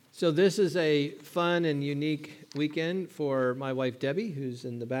So this is a fun and unique weekend for my wife Debbie, who's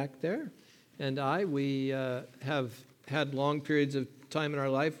in the back there, and I. We have had long periods of time in our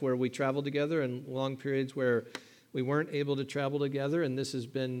life where we traveled together and long periods where we weren't able to travel together, and this has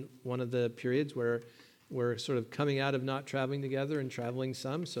been one of the periods where we're sort of coming out of not traveling together and traveling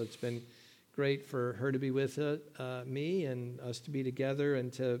some, so it's been great for her to be with me and us to be together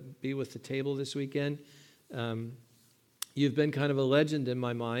and to be with the table this weekend. You've been kind of a legend in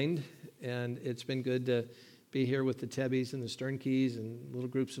my mind, and it's been good to be here with the Tebbies and the Sternkeys and little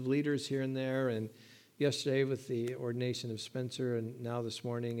groups of leaders here and there, and yesterday with the ordination of Spencer, and now this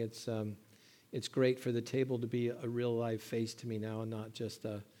morning it's great for the table to be a real live face to me now and not just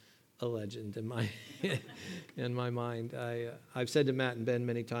a legend in my in my mind. I've said to Matt and Ben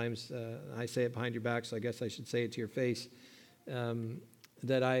many times, I say it behind your back, so I guess I should say it to your face,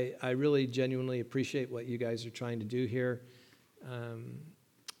 that I really genuinely appreciate what you guys are trying to do here.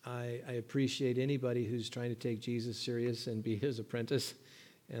 I appreciate anybody who's trying to take Jesus serious and be his apprentice,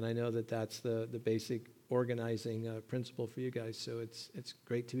 and I know that that's the basic organizing principle for you guys, so it's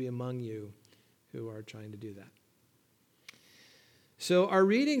great to be among you who are trying to do that. So our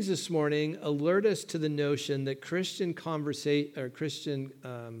readings this morning alert us to the notion that Christian confirmation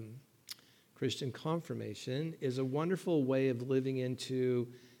is a wonderful way of living into,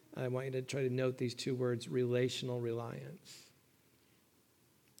 I want you to try to note these two words, relational reliance.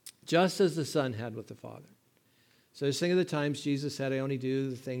 Just as the Son had with the Father. So just think of the times Jesus said, I only do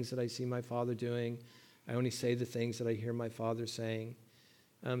the things that I see my Father doing. I only say the things that I hear my Father saying.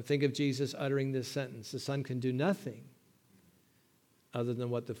 Think of Jesus uttering this sentence, the Son can do nothing other than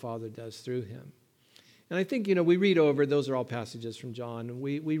what the Father does through him. And I think, we read over, those are all passages from John.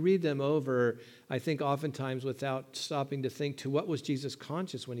 We read them over, I think, oftentimes without stopping to think to what was Jesus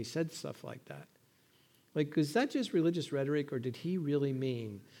conscious when he said stuff like that? Like, is that just religious rhetoric, or did he really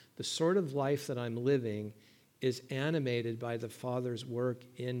mean the sort of life that I'm living is animated by the Father's work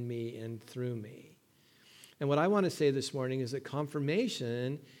in me and through me? And what I want to say this morning is that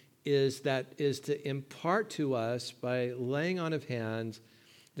confirmation is to impart to us by laying on of hands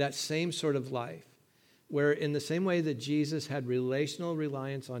that same sort of life, where in the same way that Jesus had relational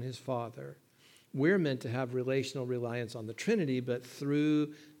reliance on his Father, we're meant to have relational reliance on the Trinity, but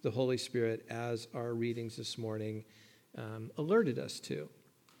through the Holy Spirit, as our readings this morning alerted us to.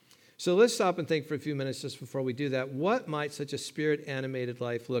 So let's stop and think for a few minutes just before we do that. What might such a Spirit-animated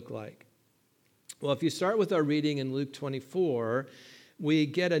life look like? Well, if you start with our reading in Luke 24, we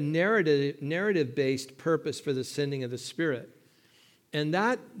get a narrative-based purpose for the sending of the Spirit. And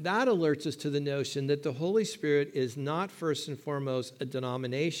that alerts us to the notion that the Holy Spirit is not first and foremost a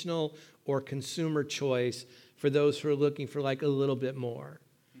denominational or consumer choice for those who are looking for like a little bit more.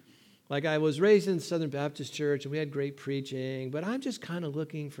 Like, I was raised in Southern Baptist Church and we had great preaching, but I'm just kind of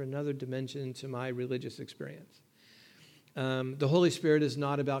looking for another dimension to my religious experience. The Holy Spirit is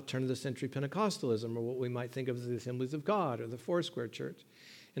not about turn-of-the-century Pentecostalism or what we might think of as the Assemblies of God or the Foursquare Church.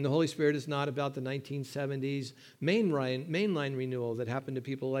 And the Holy Spirit is not about the 1970s mainline renewal that happened to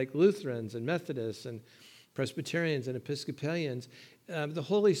people like Lutherans and Methodists and Presbyterians and Episcopalians. The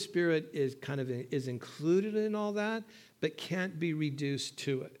Holy Spirit is included in all that, but can't be reduced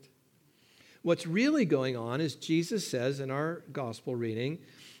to it. What's really going on is Jesus says in our gospel reading,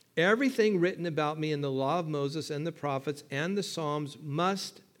 everything written about me in the law of Moses and the prophets and the Psalms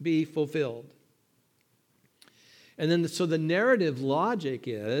must be fulfilled. And then, so the narrative logic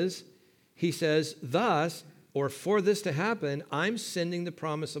is, he says, thus, or for this to happen, I'm sending the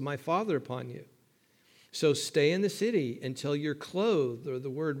promise of my Father upon you. So stay in the city until you're clothed, or the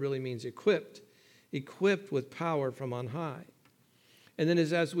word really means equipped with power from on high. And then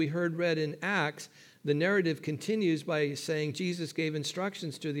as we heard read in Acts, the narrative continues by saying Jesus gave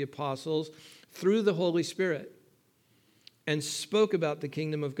instructions to the apostles through the Holy Spirit and spoke about the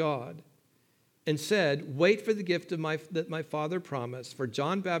kingdom of God and said, wait for the gift that my Father promised. For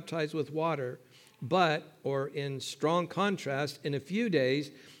John baptized with water, but, or in strong contrast, in a few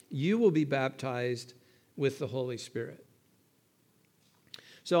days, you will be baptized with the Holy Spirit.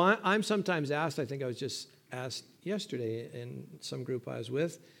 So I'm sometimes asked, I think I was just asked yesterday in some group I was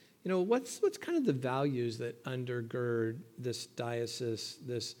with, what's kind of the values that undergird this diocese,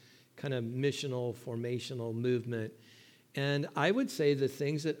 this kind of missional, formational movement? And I would say the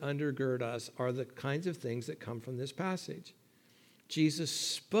things that undergird us are the kinds of things that come from this passage. Jesus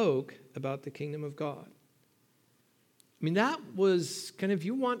spoke about the kingdom of God. I mean, that was kind of, if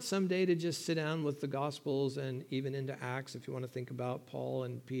you want someday to just sit down with the Gospels and even into Acts, if you want to think about Paul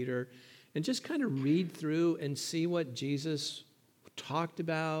and Peter, and just kind of read through and see what Jesus talked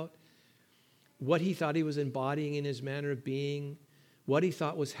about, what he thought he was embodying in his manner of being, what he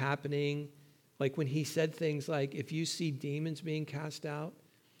thought was happening. Like when he said things like, if you see demons being cast out,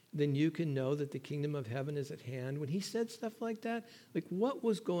 then you can know that the kingdom of heaven is at hand. When he said stuff like that, like what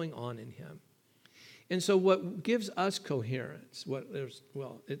was going on in him? And so what gives us coherence,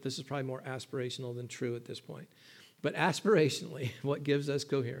 this is probably more aspirational than true at this point, but aspirationally, what gives us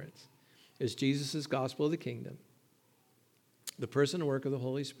coherence is Jesus' gospel of the kingdom, the person and work of the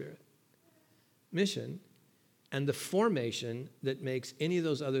Holy Spirit, mission, and the formation that makes any of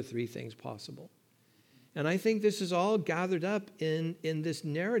those other three things possible. And I think this is all gathered up in this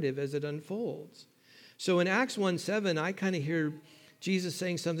narrative as it unfolds. So in Acts 1:7, I kind of hear Jesus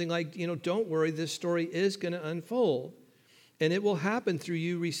saying something like, don't worry, this story is going to unfold. And it will happen through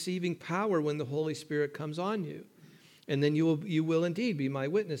you receiving power when the Holy Spirit comes on you. And then you will indeed be my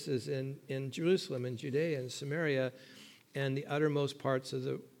witnesses in Jerusalem and Judea and Samaria and the uttermost parts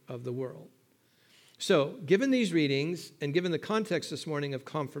of the world. So, given these readings and given the context this morning of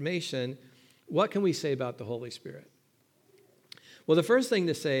confirmation, what can we say about the Holy Spirit? Well, the first thing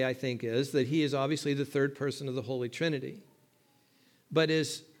to say, I think, is that he is obviously the third person of the Holy Trinity, but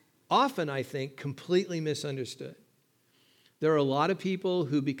is often, I think, completely misunderstood. There are a lot of people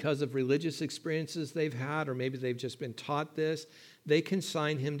who, because of religious experiences they've had, or maybe they've just been taught this, they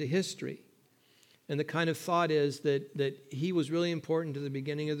consign him to history. And the kind of thought is that he was really important to the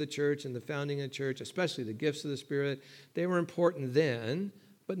beginning of the church and the founding of the church, especially the gifts of the Spirit. They were important then,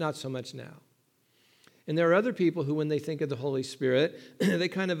 but not so much now. And there are other people who, when they think of the Holy Spirit, they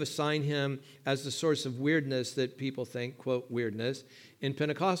kind of assign him as the source of weirdness that people think, quote, weirdness, in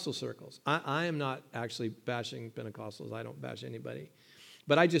Pentecostal circles. I am not actually bashing Pentecostals. I don't bash anybody.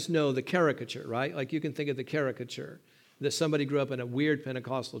 But I just know the caricature, right? Like you can think of the caricature that somebody grew up in a weird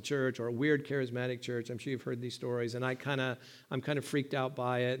Pentecostal church or a weird charismatic church. I'm sure you've heard these stories. And I'm kind of freaked out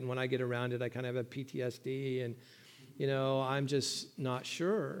by it. And when I get around it, I kind of have PTSD. And, I'm just not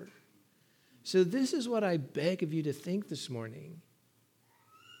sure. So this is what I beg of you to think this morning.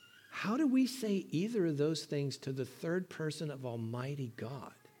 How do we say either of those things to the third person of Almighty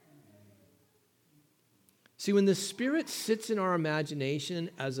God? See, when the Spirit sits in our imagination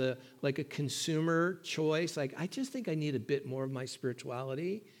as a consumer choice, like I just think I need a bit more of my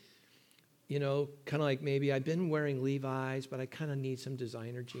spirituality, kind of like maybe I've been wearing Levi's, but I kind of need some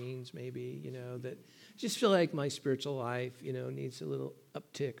designer jeans maybe, that just feel like my spiritual life, needs a little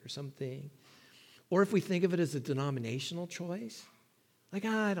uptick or something. Or if we think of it as a denominational choice, like,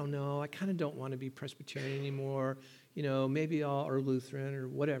 I don't know, I kind of don't want to be Presbyterian anymore, maybe or Lutheran or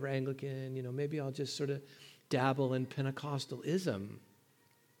whatever, Anglican, maybe I'll just sort of dabble in Pentecostalism.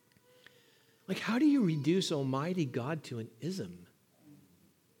 Like, how do you reduce Almighty God to an ism?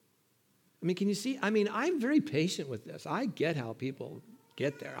 I mean, can you see? I mean, I'm very patient with this. I get how people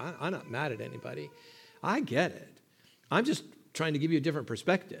get there. I'm not mad at anybody. I get it. I'm just trying to give you a different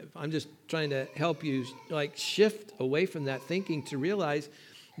perspective. I'm just trying to help you shift away from that thinking to realize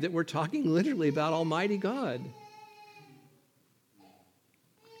that we're talking literally about Almighty God.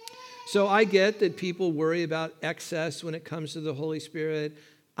 So I get that people worry about excess when it comes to the Holy Spirit.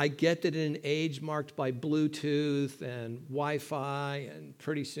 I get that in an age marked by Bluetooth and Wi-Fi and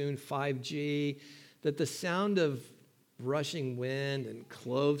pretty soon 5G, that the sound of rushing wind and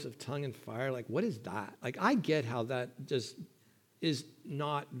cloves of tongue and fire, what is that? I get how that just is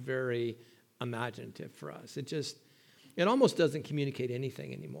not very imaginative for us. It almost doesn't communicate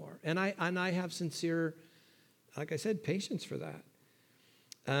anything anymore. And I have sincere, like I said, patience for that.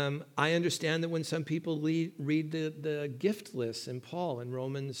 I understand that when some people read the gift lists in Paul in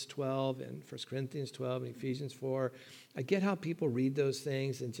Romans 12 and 1 Corinthians 12 and Ephesians 4, I get how people read those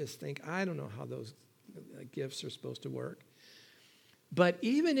things and just think, I don't know how those gifts are supposed to work. But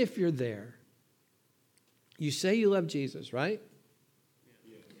even if you're there, you say you love Jesus, right?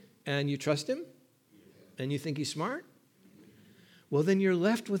 And you trust him? And you think he's smart? Well, then you're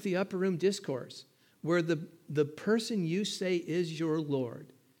left with the upper room discourse where the person you say is your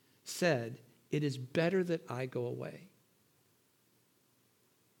Lord said, it is better that I go away.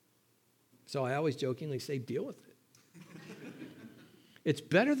 So I always jokingly say, deal with it. It's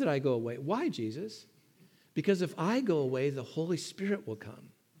better that I go away. Why, Jesus? Because if I go away, the Holy Spirit will come.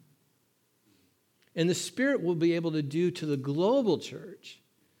 And the Spirit will be able to do to the global church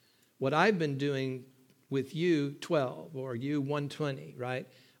what I've been doing with you 12 or you 120, right?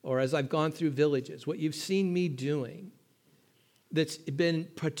 Or as I've gone through villages, what you've seen me doing that's been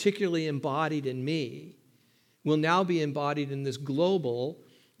particularly embodied in me will now be embodied in this global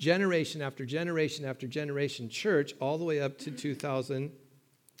generation after generation after generation church all the way up to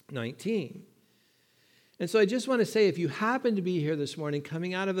 2019. And so I just want to say, if you happen to be here this morning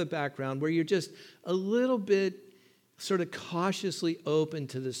coming out of a background where you're just a little bit sort of cautiously open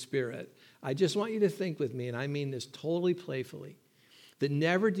to the Spirit, I just want you to think with me, and I mean this totally playfully, that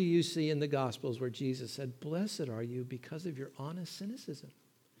never do you see in the Gospels where Jesus said, "Blessed are you because of your honest cynicism,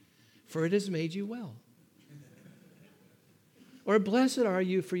 for it has made you well." Or, "Blessed are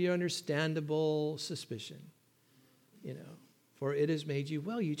you for your understandable suspicion, for it has made you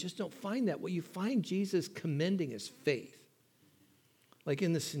well." You just don't find that. What you find Jesus commending is faith. Like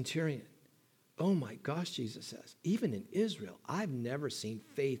in the centurion. Oh my gosh, Jesus says, even in Israel, I've never seen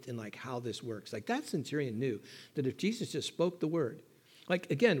faith in like how this works. Like that centurion knew that if Jesus just spoke the word, like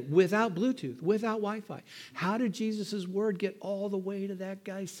again, without Bluetooth, without Wi-Fi, how did Jesus' word get all the way to that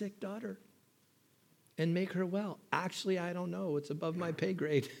guy's sick daughter and make her well? Actually, I don't know. It's above my pay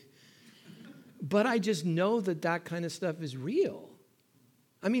grade. But I just know that that kind of stuff is real.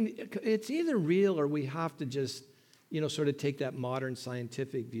 I mean, it's either real or we have to just sort of take that modern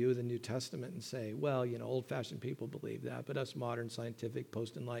scientific view of the New Testament and say, well, old-fashioned people believe that, but us modern scientific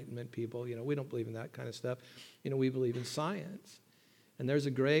post-Enlightenment people, we don't believe in that kind of stuff. We believe in science. And there's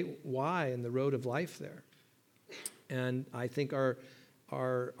a great why in the road of life there. And I think our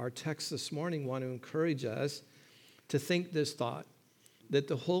text this morning want to encourage us to think this thought, that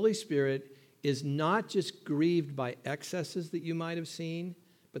the Holy Spirit is not just grieved by excesses that you might have seen,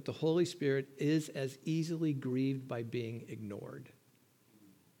 but the Holy Spirit is as easily grieved by being ignored.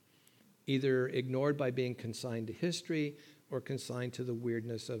 Either ignored by being consigned to history or consigned to the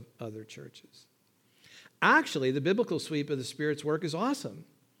weirdness of other churches. Actually, the biblical sweep of the Spirit's work is awesome.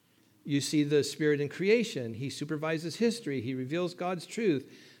 You see the Spirit in creation. He supervises history. He reveals God's truth.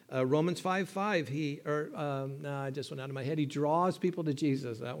 Romans 5:5, I just went out of my head. He draws people to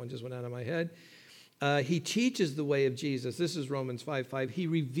Jesus. That one just went out of my head. He teaches the way of Jesus. This is Romans 5:5. He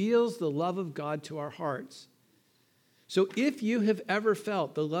reveals the love of God to our hearts. So if you have ever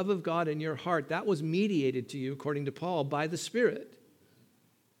felt the love of God in your heart, that was mediated to you, according to Paul, by the Spirit.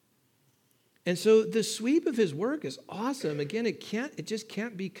 And so the sweep of his work is awesome. Again, it just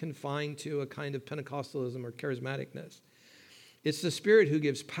can't be confined to a kind of Pentecostalism or charismaticness. It's the Spirit who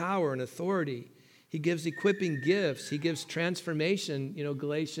gives power and authority. He gives equipping gifts. He gives transformation,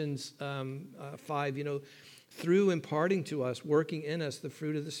 Galatians 5, through imparting to us, working in us the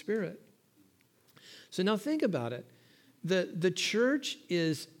fruit of the Spirit. So now think about it. The church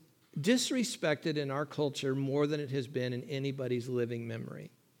is disrespected in our culture more than it has been in anybody's living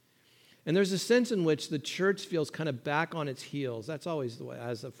memory. And there's a sense in which the church feels kind of back on its heels. That's always the way,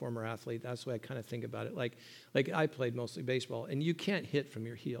 as a former athlete, that's the way I kind of think about it. Like I played mostly baseball, and you can't hit from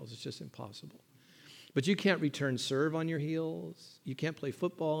your heels. It's just impossible. But you can't return serve on your heels. You can't play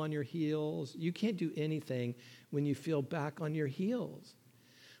football on your heels. You can't do anything when you feel back on your heels.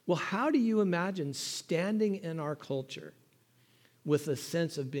 Well, how do you imagine standing in our culture with a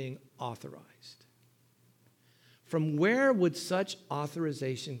sense of being authorized? From where would such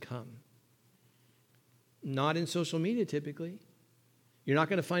authorization come? Not in social media, typically. You're not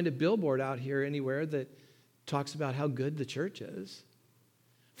going to find a billboard out here anywhere that talks about how good the church is.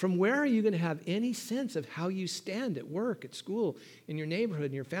 From where are you going to have any sense of how you stand at work, at school, in your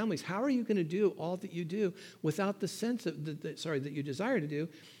neighborhood, in your families? How are you going to do all that you do without the sense of that you desire to do?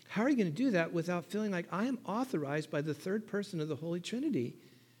 How are you going to do that without feeling like I am authorized by the third person of the Holy Trinity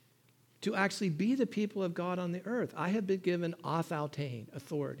to actually be the people of God on the earth? I have been given authautein,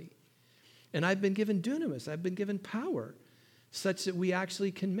 authority. And I've been given dunamis. I've been given power such that we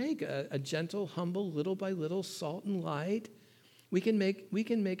actually can make a gentle, humble, little by little, salt and light. We can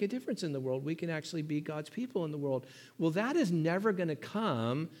make a difference in the world. We can actually be God's people in the world. Well, that is never going to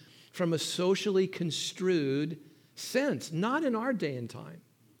come from a socially construed sense, not in our day and time.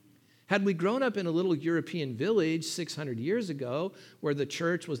 Had we grown up in a little European village 600 years ago where the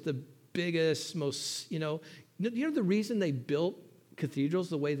church was the biggest, most, the reason they built cathedrals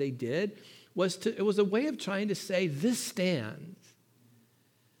the way they did it was a way of trying to say, this stands.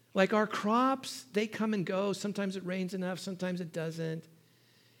 Like our crops, they come and go. Sometimes it rains enough, sometimes it doesn't.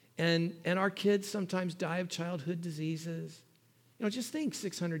 And our kids sometimes die of childhood diseases. Just think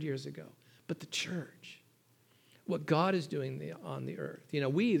 600 years ago. But the church, what God is doing on the earth.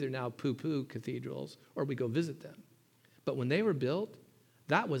 We either now poo-poo cathedrals or we go visit them. But when they were built,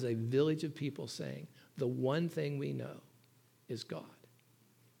 that was a village of people saying, the one thing we know is God.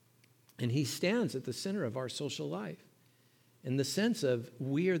 And he stands at the center of our social life in the sense of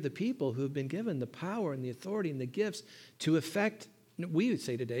we are the people who have been given the power and the authority and the gifts to affect, we would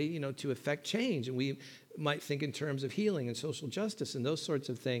say today, to affect change. And we might think in terms of healing and social justice and those sorts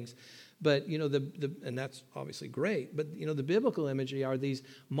of things. But, and that's obviously great. But, the biblical imagery are these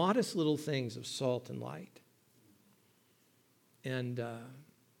modest little things of salt and light and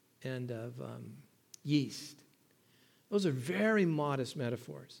of yeast Those are very modest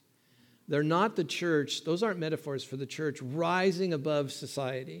metaphors. They're not the church. Those aren't metaphors for the church rising above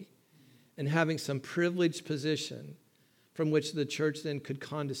society and having some privileged position from which the church then could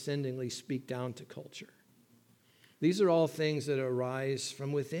condescendingly speak down to culture. These are all things that arise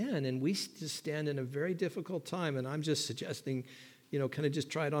from within, and we just stand in a very difficult time, and I'm just suggesting, kind of just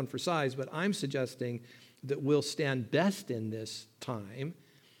try it on for size, but I'm suggesting that we'll stand best in this time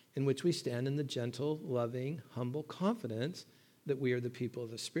in which we stand in the gentle, loving, humble confidence that we are the people of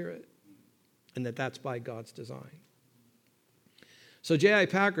the Spirit, and that's by God's design. So J.I.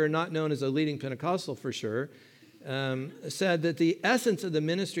 Packer, not known as a leading Pentecostal for sure, said that the essence of the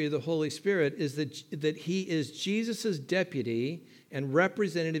ministry of the Holy Spirit is that he is Jesus' deputy and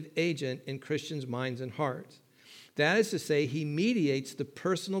representative agent in Christians' minds and hearts. That is to say, he mediates the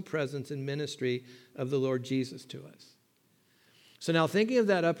personal presence and ministry of the Lord Jesus to us. So now, thinking of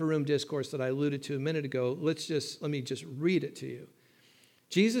that upper room discourse that I alluded to a minute ago, let me just read it to you.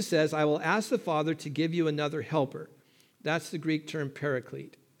 Jesus says, "I will ask the Father to give you another helper." That's the Greek term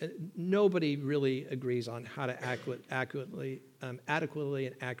paraclete. Nobody really agrees on how to adequately and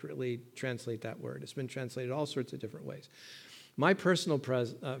accurately translate that word. It's been translated all sorts of different ways. My personal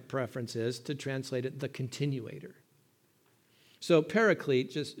preference is to translate it the continuator. So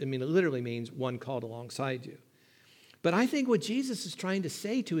paraclete it literally means one called alongside you. But I think what Jesus is trying to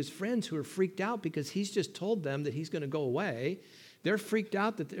say to his friends who are freaked out because he's just told them that he's going to go away, they're freaked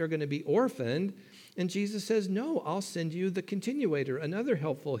out that they're going to be orphaned. And Jesus says, no, I'll send you the continuator, another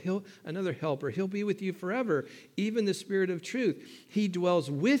helper. He'll be with you forever, even the Spirit of truth. He dwells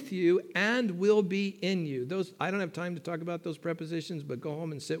with you and will be in you. I don't have time to talk about those prepositions, but go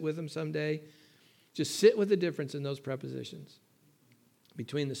home and sit with them someday. Just sit with the difference in those prepositions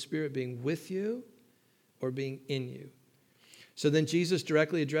between the Spirit being with you or being in you. So then Jesus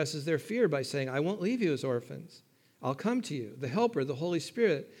directly addresses their fear by saying, I won't leave you as orphans. I'll come to you, the Helper, the Holy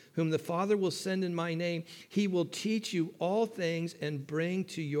Spirit, whom the Father will send in my name. He will teach you all things and bring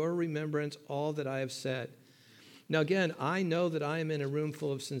to your remembrance all that I have said. Now again, I know that I am in a room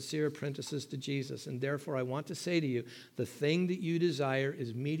full of sincere apprentices to Jesus, and therefore I want to say to you, the thing that you desire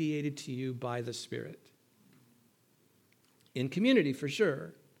is mediated to you by the Spirit. In community, for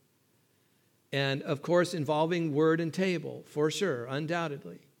sure. And of course, involving word and table, for sure,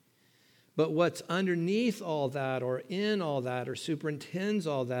 undoubtedly. But what's underneath all that or in all that or superintends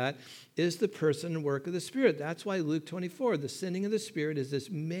all that is the person and work of the Spirit. That's why Luke 24, the sending of the Spirit, is this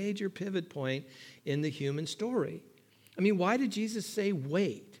major pivot point in the human story. I mean, why did Jesus say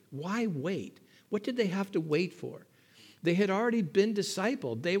wait? Why wait? What did they have to wait for? They had already been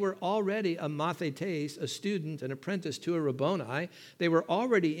discipled. They were already a mathetes, a student, an apprentice to a Rabboni. They were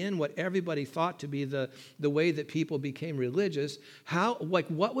already in what everybody thought to be the way that people became religious.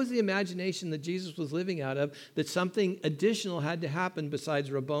 What was the imagination that Jesus was living out of that something additional had to happen besides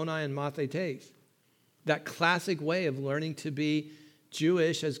Rabboni and mathetes? That classic way of learning to be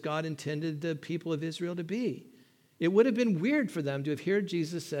Jewish as God intended the people of Israel to be. It would have been weird for them to have heard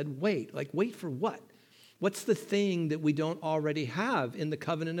Jesus said, wait. Like, wait for what? What's the thing that we don't already have in the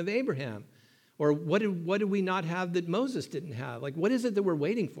covenant of Abraham? Or what did we not have that Moses didn't have? Like, what is it that we're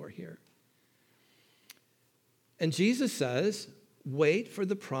waiting for here? And Jesus says, wait for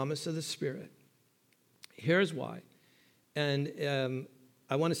the promise of the Spirit. Here's why. And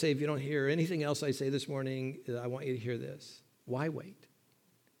I want to say, if you don't hear anything else I say this morning, I want you to hear this. Why wait?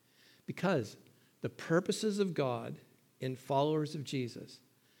 Because the purposes of God in followers of Jesus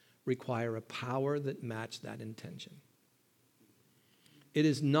require a power that match that intention. It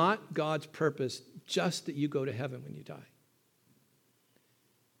is not God's purpose just that you go to heaven when you die.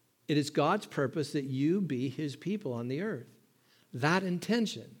 It is God's purpose that you be his people on the earth. That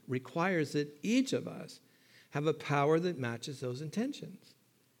intention requires that each of us have a power that matches those intentions.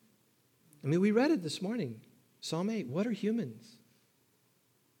 I mean, we read it this morning. Psalm 8, what are humans?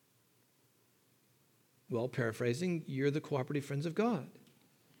 Well, paraphrasing, you're the cooperative friends of God.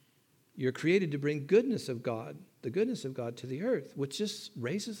 You're created to bring goodness of God, the goodness of God to the earth, which just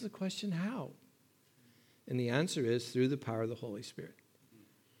raises the question, how? And the answer is through the power of the Holy Spirit.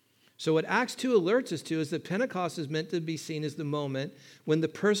 So what Acts 2 alerts us to is that Pentecost is meant to be seen as the moment when the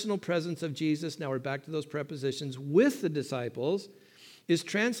personal presence of Jesus, now we're back to those prepositions, with the disciples, is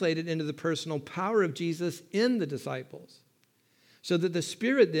translated into the personal power of Jesus in the disciples. So that the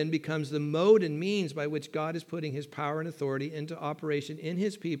Spirit then becomes the mode and means by which God is putting his power and authority into operation in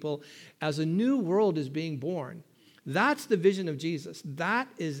his people as a new world is being born. That's the vision of Jesus. That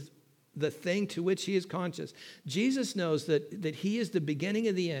is the thing to which he is conscious. Jesus knows that he is the beginning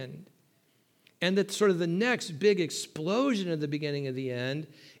of the end. And that sort of the next big explosion at the beginning of the end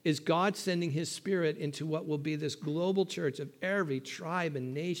is God sending his Spirit into what will be this global church of every tribe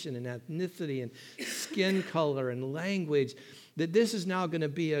and nation and ethnicity and skin color and language, that this is now going to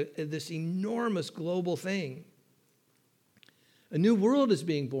be this enormous global thing. A new world is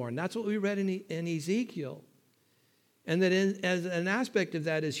being born. That's what we read in Ezekiel. And that as an aspect of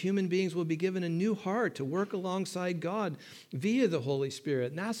that is human beings will be given a new heart to work alongside God via the Holy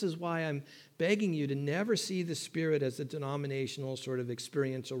Spirit. And this is why I'm begging you to never see the Spirit as a denominational sort of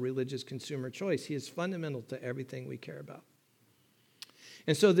experiential religious consumer choice. He is fundamental to everything we care about.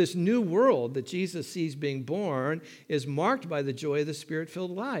 And so this new world that Jesus sees being born is marked by the joy of the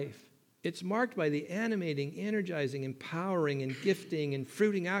Spirit-filled life. It's marked by the animating, energizing, empowering, and gifting and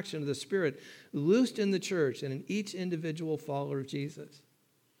fruiting action of the Spirit loosed in the church and in each individual follower of Jesus.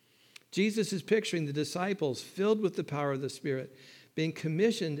 Jesus is picturing the disciples filled with the power of the Spirit, being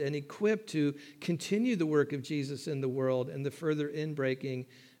commissioned and equipped to continue the work of Jesus in the world and the further inbreaking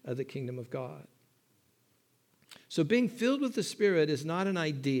of the kingdom of God. So being filled with the Spirit is not an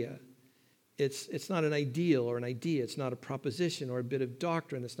idea. It's not an ideal or an idea. It's not a proposition or a bit of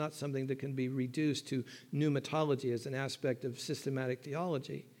doctrine. It's not something that can be reduced to pneumatology as an aspect of systematic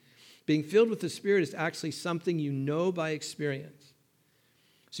theology. Being filled with the Spirit is actually something you know by experience.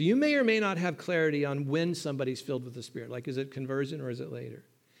 So you may or may not have clarity on when somebody's filled with the Spirit. Like, is it conversion or is it later?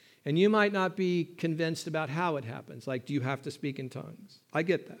 And you might not be convinced about how it happens. Like, do you have to speak in tongues? I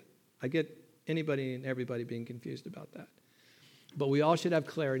get that. I get anybody and everybody being confused about that. But we all should have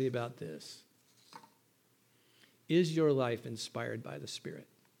clarity about this. Is your life inspired by the Spirit?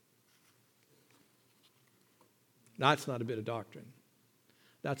 That's not a bit of doctrine.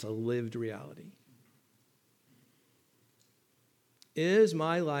 That's a lived reality. Is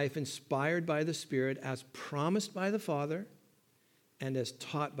my life inspired by the Spirit as promised by the Father and as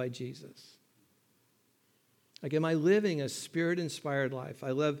taught by Jesus? Like, am I living a Spirit-inspired life?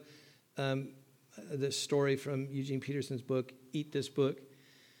 I love this story from Eugene Peterson's book, Eat This Book,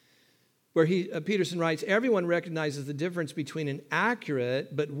 where Peterson writes, everyone recognizes the difference between an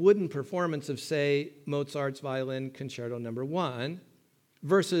accurate but wooden performance of, say, Mozart's Violin Concerto No. 1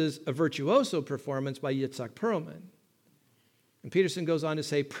 versus a virtuoso performance by Yitzhak Perlman. And Peterson goes on to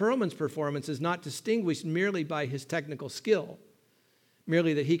say, Perlman's performance is not distinguished merely by his technical skill,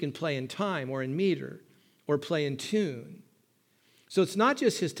 merely that he can play in time or in meter or play in tune. So it's not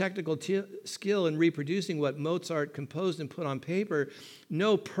just his technical skill in reproducing what Mozart composed and put on paper.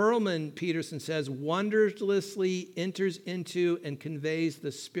 No, Perlman, Peterson says, wondrously enters into and conveys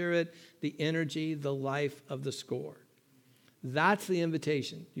the spirit, the energy, the life of the score. That's the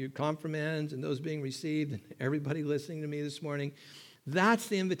invitation. You confirmands and those being received and everybody listening to me this morning, that's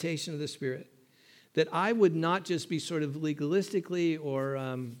the invitation of the Spirit. That I would not just be sort of legalistically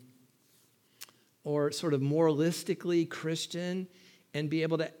or sort of moralistically Christian and be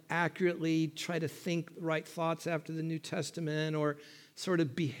able to accurately try to think right thoughts after the New Testament or sort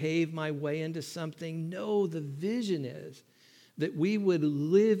of behave my way into something. No, the vision is that we would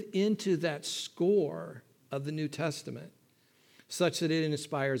live into that score of the New Testament such that it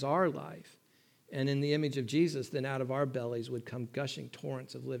inspires our life. And in the image of Jesus, then out of our bellies would come gushing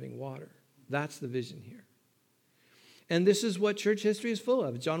torrents of living water. That's the vision here. And this is what church history is full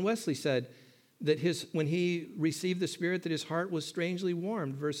of. John Wesley said that when he received the Spirit, that his heart was strangely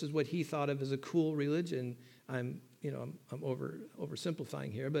warmed versus what he thought of as a cool religion. I'm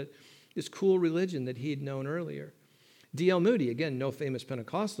oversimplifying here, but this cool religion that he'd known earlier. D.L. Moody, again, no famous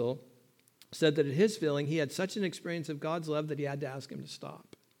Pentecostal, said that at his feeling, he had such an experience of God's love that he had to ask him to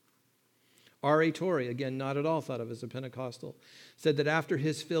stop. R.A. Torrey, again, not at all thought of as a Pentecostal, said that after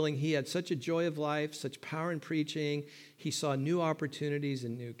his filling, he had such a joy of life, such power in preaching, he saw new opportunities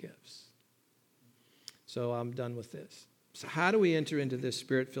and new gifts. So I'm done with this. So how do we enter into this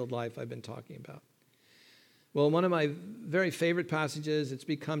Spirit-filled life I've been talking about? Well, one of my very favorite passages, it's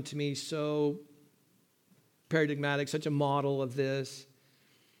become to me so paradigmatic, such a model of this,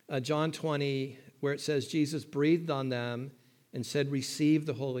 John 20, where it says, Jesus breathed on them and said, receive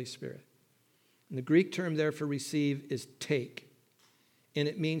the Holy Spirit. And the Greek term there for receive is take. And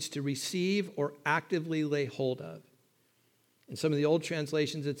it means to receive or actively lay hold of. In some of the old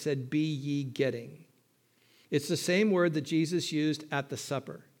translations, it said, be ye getting. It's the same word that Jesus used at the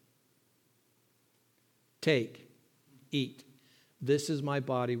supper. Take, eat. This is my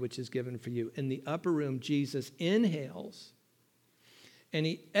body which is given for you. In the upper room, Jesus inhales and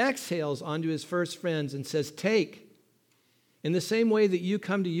he exhales onto his first friends and says, take. In the same way that you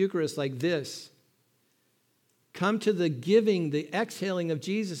come to Eucharist like this, come to the giving, the exhaling of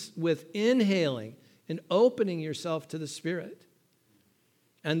Jesus with inhaling and opening yourself to the Spirit.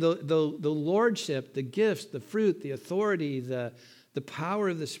 And the lordship, the gifts, the fruit, the authority, the power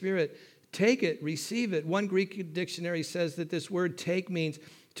of the Spirit, take it, receive it. One Greek dictionary says that this word take means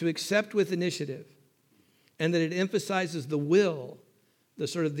to accept with initiative, and that it emphasizes the will, the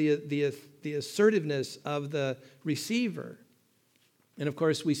sort of the assertiveness of the receiver. And of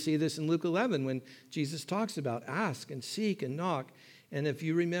course, we see this in Luke 11 when Jesus talks about ask and seek and knock. And if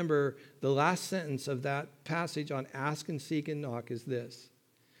you remember, the last sentence of that passage on ask and seek and knock is this: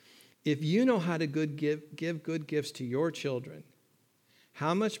 if you know how to give good gifts to your children,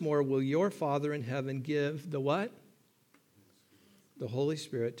 how much more will your Father in heaven give the what? The Holy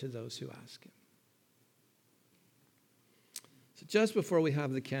Spirit to those who ask him. So just before we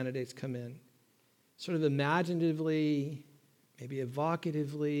have the candidates come in, sort of imaginatively, maybe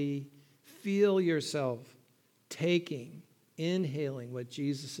evocatively, feel yourself taking, inhaling what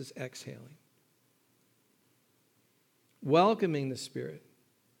Jesus is exhaling. Welcoming the Spirit,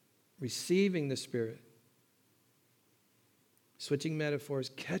 receiving the Spirit, switching metaphors,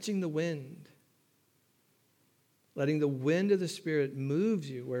 catching the wind, letting the wind of the Spirit move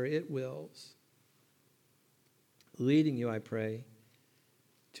you where it wills, leading you, I pray,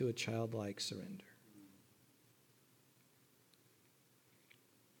 to a childlike surrender.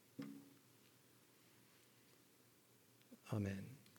 Amen.